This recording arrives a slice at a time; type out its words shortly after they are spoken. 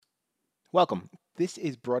Welcome. This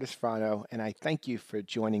is Braudis Frano, and I thank you for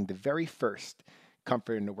joining the very first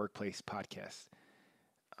Comfort in the Workplace podcast.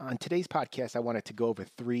 On today's podcast, I wanted to go over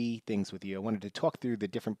three things with you. I wanted to talk through the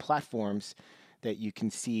different platforms that you can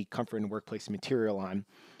see Comfort in the Workplace material on.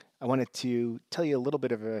 I wanted to tell you a little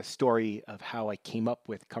bit of a story of how I came up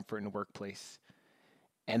with Comfort in the Workplace.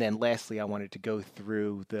 And then lastly, I wanted to go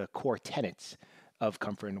through the core tenets of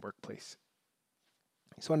Comfort in the Workplace.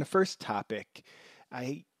 So, on the first topic,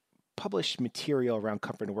 I publish material around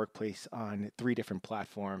comfort in the workplace on three different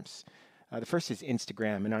platforms. The first is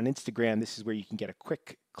Instagram, and on Instagram, this is where you can get a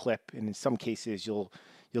quick clip, and in some cases, you'll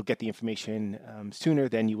get the information sooner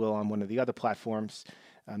than you will on one of the other platforms.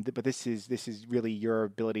 But this is really your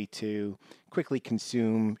ability to quickly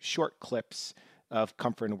consume short clips of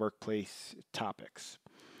comfort in the workplace topics.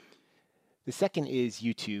 The second is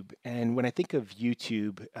YouTube, and when I think of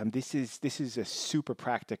YouTube, this is a super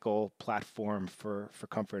practical platform for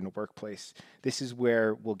comfort in the workplace. This is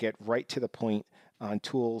where we'll get right to the point on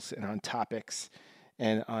tools and on topics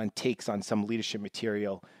and on takes on some leadership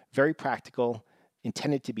material. Very practical,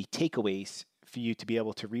 intended to be takeaways for you to be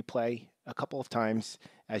able to replay a couple of times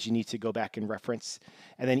as you need to go back and reference,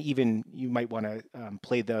 and then even you might want to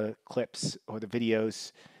play the clips or the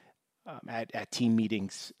videos at team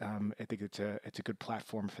meetings. I think it's a good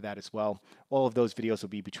platform for that as well. All of those videos will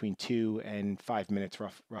be between 2 and 5 minutes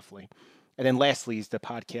roughly. And then lastly is the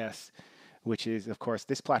podcast, which is of course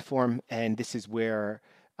this platform, and this is where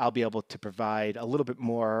I'll be able to provide a little bit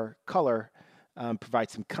more color, provide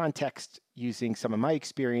some context using some of my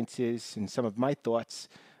experiences and some of my thoughts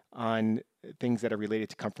on things that are related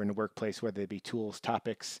to comfort in the workplace, whether they be tools,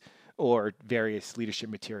 topics, or various leadership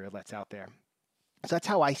material that's out there. So that's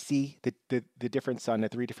how I see the difference on the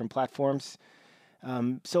three different platforms.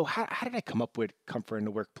 So how did I come up with comfort in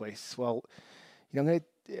the workplace? Well, I'm going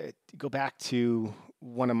to go back to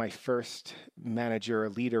one of my first manager or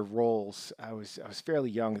leader roles. I was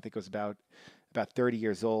fairly young. I think I was about 30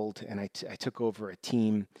 years old, and I took over a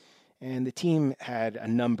team, and the team had a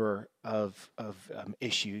number of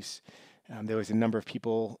issues. There was a number of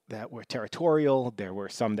people that were territorial. There were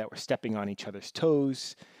some that were stepping on each other's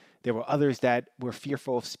toes. There were others that were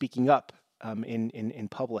fearful of speaking up in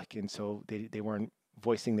public, and so they weren't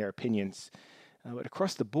voicing their opinions. But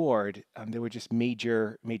across the board, there were just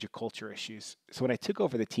major culture issues. So when I took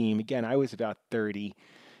over the team, again, I was about 30,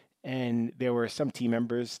 and there were some team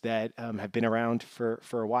members that have been around for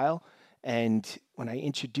a while. And when I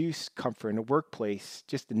introduced comfort in the workplace,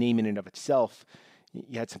 just the name in and of itself,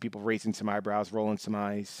 you had some people raising some eyebrows, rolling some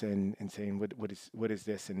eyes, and saying, "What is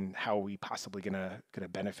this, and how are we possibly gonna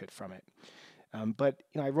benefit from it?" But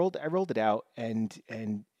I rolled it out, and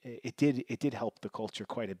it did help the culture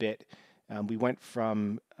quite a bit. We went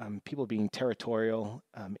from people being territorial,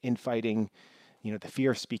 infighting, the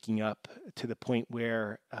fear of speaking up, to the point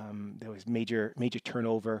where there was major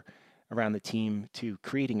turnover around the team, to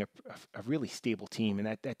creating a really stable team, and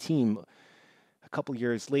that team a couple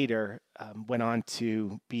years later went on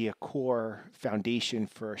to be a core foundation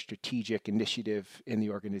for a strategic initiative in the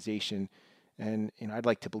organization. And I'd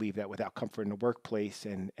like to believe that without comfort in the workplace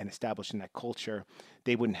and establishing that culture,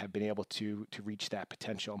 they wouldn't have been able to reach that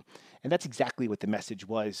potential. And that's exactly what the message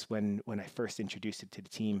was when I first introduced it to the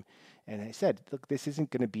team. And I said, look, this isn't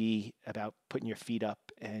going to be about putting your feet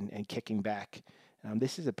up and kicking back.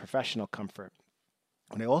 This is a professional comfort.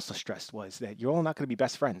 What I also stressed was that you're all not going to be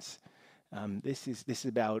best friends. This is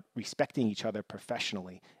about respecting each other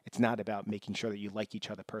professionally. It's not about making sure that you like each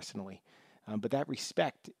other personally. But that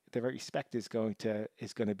respect, the respect is going to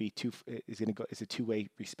be is a two-way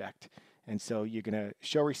respect. And so you're going to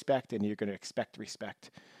show respect, and you're going to expect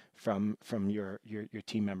respect from your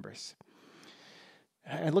team members.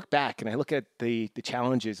 I look back and I look at the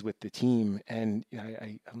challenges with the team, and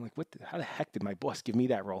I'm like, how the heck did my boss give me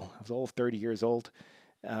that role? I was all 30 years old.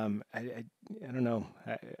 I don't know.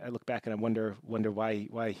 I look back and I wonder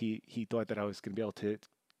why he thought that I was going to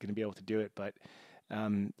be able to do it. But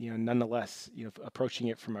nonetheless, approaching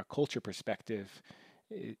it from a culture perspective,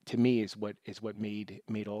 to me is what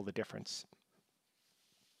made all the difference.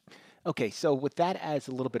 Okay, so with that as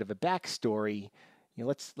a little bit of a backstory,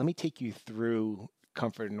 let me take you through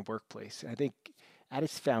comfort in the workplace. I think at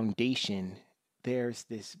its foundation, there's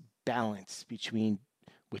this balance between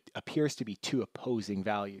what appears to be two opposing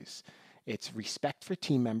values. It's respect for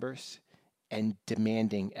team members and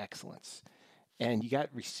demanding excellence. And you got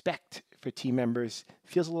respect for team members,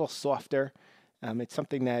 feels a little softer. It's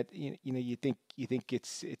something that you think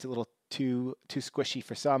it's a little too squishy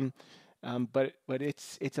for some, but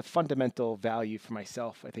it's a fundamental value for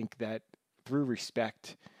myself. I think that through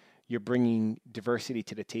respect, you're bringing diversity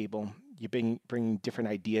to the table. You bring different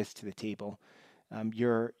ideas to the table.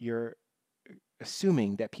 You're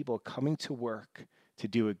assuming that people are coming to work to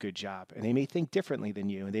do a good job, and they may think differently than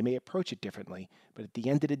you, and they may approach it differently, but at the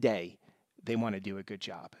end of the day, they want to do a good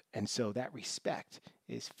job. And so that respect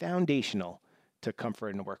is foundational to comfort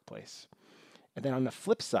in the workplace. And then on the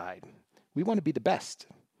flip side, we want to be the best.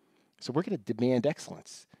 So we're going to demand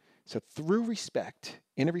excellence. So through respect,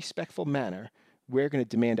 in a respectful manner, we're going to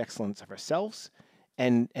demand excellence of ourselves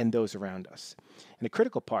and those around us. And the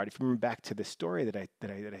critical part, if you remember back to the story that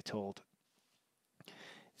I told,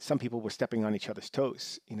 some people were stepping on each other's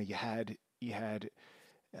toes. You had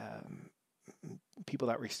um, people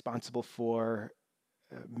that were responsible for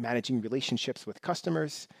managing relationships with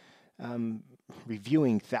customers,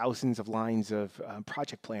 reviewing thousands of lines of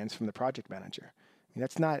project plans from the project manager. I mean,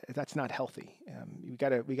 that's not healthy. We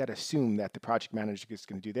gotta assume that the project manager is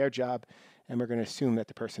going to do their job, and we're going to assume that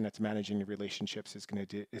the person that's managing the relationships is going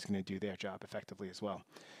to do their job effectively as well.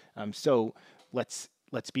 So let's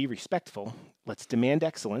be respectful. Let's demand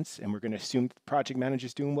excellence, and we're going to assume that the project manager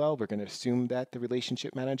is doing well. We're going to assume that the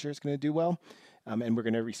relationship manager is going to do well, and we're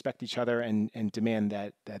going to respect each other and demand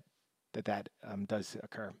that does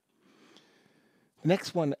occur. The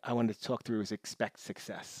next one I wanted to talk through is expect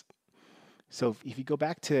success. So if you go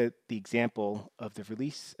back to the example of the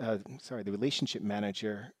relationship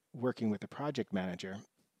manager working with the project manager,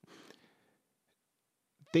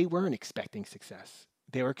 they weren't expecting success.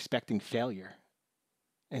 They were expecting failure.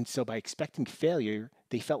 And so by expecting failure,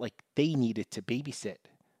 they felt like they needed to babysit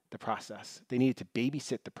the process. They needed to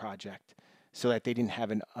babysit the project so that they didn't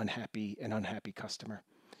have an unhappy customer.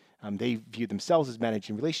 They viewed themselves as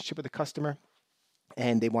managing relationship with the customer,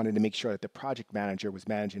 and they wanted to make sure that the project manager was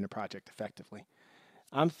managing the project effectively.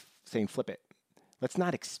 I'm saying flip it. Let's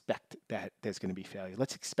not expect that there's going to be failure.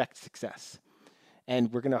 Let's expect success.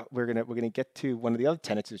 And we're gonna get to one of the other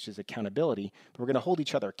tenets, which is accountability. But we're gonna hold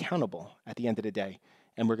each other accountable at the end of the day,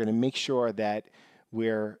 and we're gonna make sure that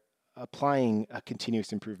we're applying a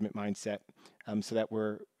continuous improvement mindset, so that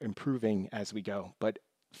we're improving as we go. But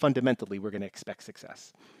fundamentally, we're gonna expect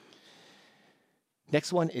success.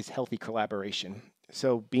 Next one is healthy collaboration.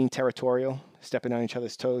 So being territorial, stepping on each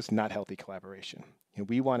other's toes, not healthy collaboration.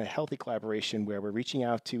 We want a healthy collaboration where we're reaching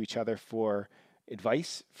out to each other for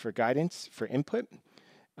advice, for guidance, for input.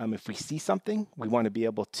 If we see something, we want to be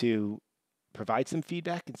able to provide some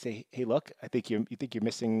feedback and say, "Hey, look, I think you think you're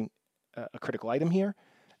missing a critical item here,"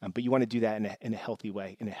 but you want to do that in a healthy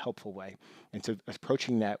way, in a helpful way. And so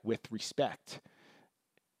approaching that with respect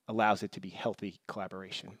allows it to be healthy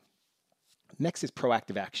collaboration. Next is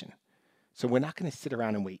proactive action. So we're not going to sit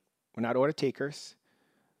around and wait. We're not order takers.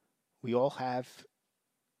 We all have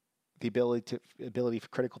the ability for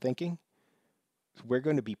critical thinking. So we're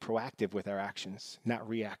going to be proactive with our actions, not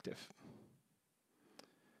reactive.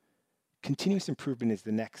 Continuous improvement is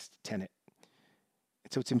the next tenet.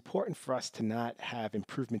 And so it's important for us to not have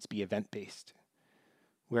improvements be event-based,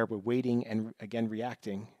 where we're waiting and, again,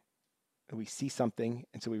 reacting. We see something,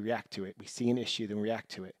 and so we react to it. We see an issue, then we react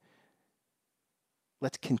to it.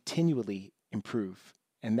 Let's continually improve,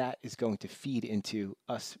 and that is going to feed into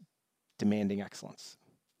us demanding excellence.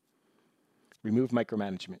 Remove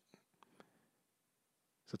micromanagement.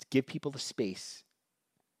 So let's give people the space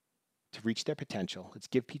to reach their potential. Let's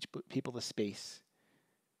give people the space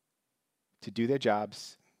to do their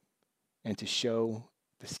jobs and to show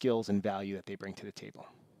the skills and value that they bring to the table.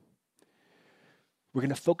 We're going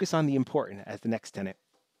to focus on the important as the next tenet.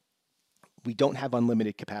 We don't have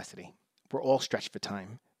unlimited capacity. We're all stretched for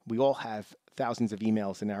time. We all have thousands of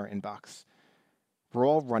emails in our inbox. We're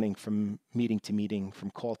all running from meeting to meeting,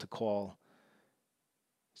 from call to call.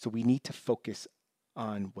 So we need to focus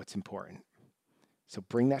on what's important. So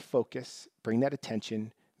bring that focus, bring that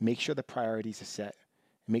attention, make sure the priorities are set,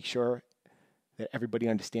 and make sure that everybody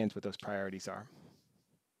understands what those priorities are.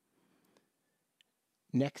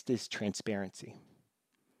 Next is transparency.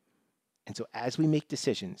 And so as we make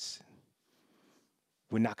decisions,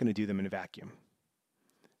 we're not going to do them in a vacuum.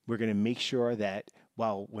 We're going to make sure that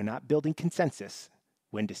while we're not building consensus,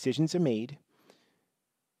 when decisions are made,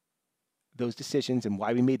 those decisions and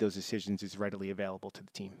why we made those decisions is readily available to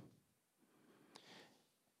the team.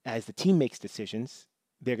 As the team makes decisions,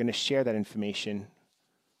 they're going to share that information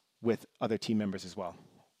with other team members as well.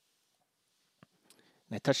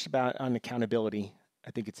 And I touched on accountability.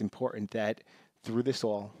 I think it's important that through this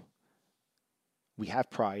all, we have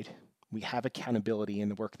pride, we have accountability in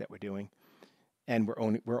the work that we're doing, and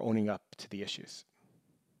we're owning up to the issues.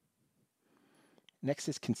 Next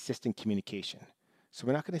is consistent communication. So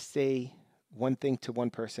we're not going to say one thing to one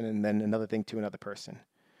person and then another thing to another person.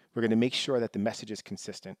 We're going to make sure that the message is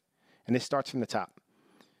consistent. And this starts from the top.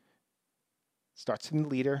 Starts from the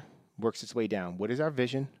leader, works its way down. What is our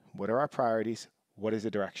vision? What are our priorities? What is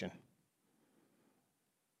the direction?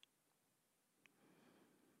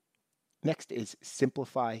 Next is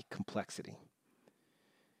simplify complexity.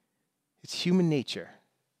 It's human nature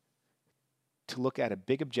to look at a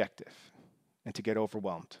big objective and to get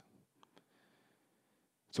overwhelmed.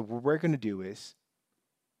 So what we're going to do is,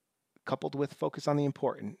 coupled with focus on the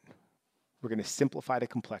important, we're going to simplify the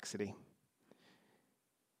complexity.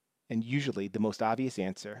 And usually the most obvious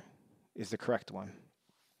answer is the correct one.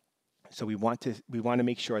 So we want to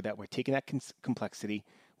make sure that we're taking that complexity,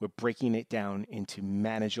 we're breaking it down into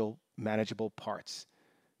manageable parts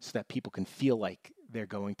so that people can feel like they're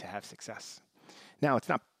going to have success. Now, it's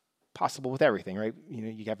not possible with everything, right?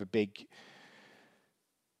 You have a big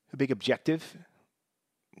objective.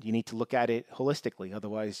 You need to look at it holistically.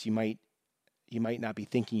 Otherwise, you might not be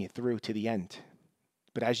thinking it through to the end.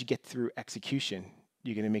 But as you get through execution,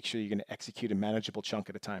 you're going to make sure you're going to execute a manageable chunk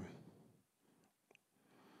at a time.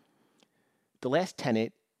 The last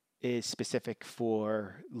tenet is specific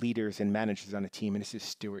for leaders and managers on a team, and this is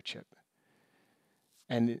stewardship.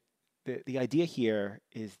 And the idea here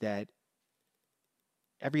is that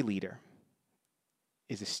every leader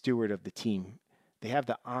is a steward of the team. They have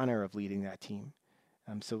the honor of leading that team.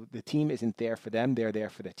 So the team isn't there for them, they're there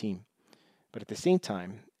for the team. But at the same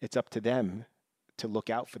time, it's up to them to look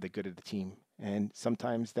out for the good of the team. And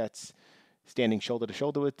sometimes that's standing shoulder to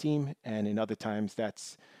shoulder with the team, and in other times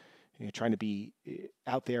that's trying to be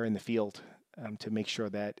out there in the field to make sure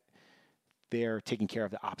that they're taking care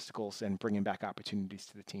of the obstacles and bringing back opportunities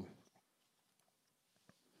to the team.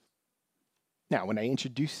 Now, when I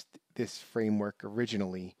introduced this framework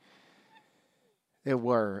originally, there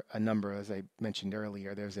were a number, as I mentioned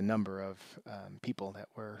earlier, there's a number of people that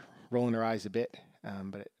were rolling their eyes a bit.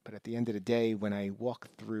 But at the end of the day, when I walk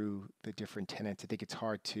through the different tenets, I think it's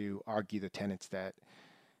hard to argue the tenets that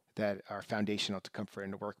are foundational to comfort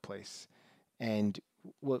in the workplace. And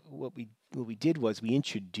what we did was we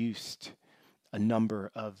introduced a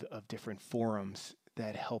number of different forums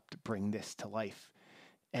that helped bring this to life.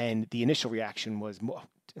 And the initial reaction was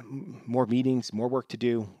more meetings, more work to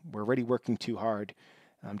do. We're already working too hard.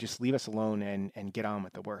 Just leave us alone and get on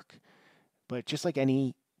with the work. But just like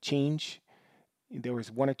any change, there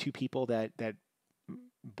was one or two people that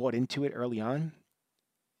bought into it early on.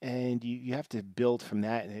 And you have to build from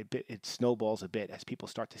that, and it snowballs a bit as people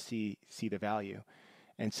start to see the value.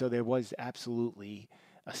 And so there was absolutely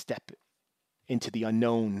a step into the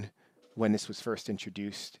unknown when this was first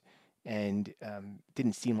introduced, and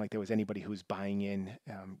didn't seem like there was anybody who was buying in,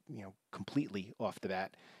 completely off the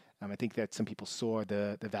bat. I think that some people saw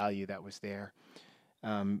the value that was there.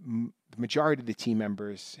 The majority of the team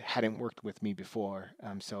members hadn't worked with me before,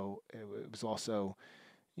 so it was also,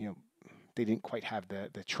 they didn't quite have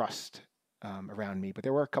the trust around me, but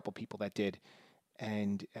there were a couple people that did,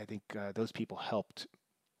 and I think those people helped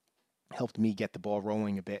me get the ball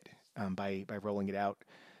rolling a bit by rolling it out.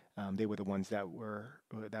 They were the ones that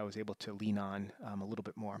I was able to lean on a little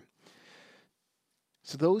bit more.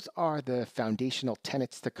 So those are the foundational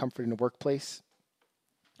tenets to comfort in the workplace.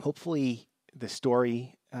 Hopefully, the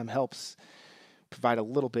story helps provide a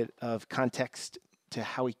little bit of context to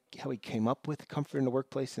how we came up with comfort in the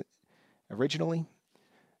workplace originally.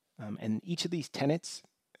 And each of these tenets,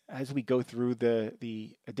 as we go through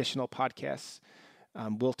the additional podcasts,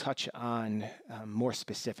 we'll touch on more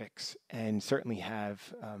specifics and certainly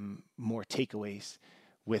have more takeaways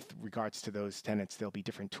with regards to those tenets. There'll be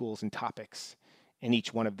different tools and topics in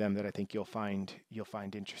each one of them that I think you'll find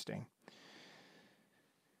interesting.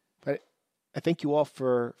 But I thank you all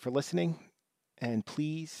for listening, and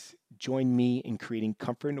please join me in creating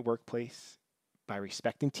comfort in the workplace by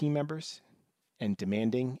respecting team members and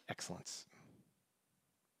demanding excellence.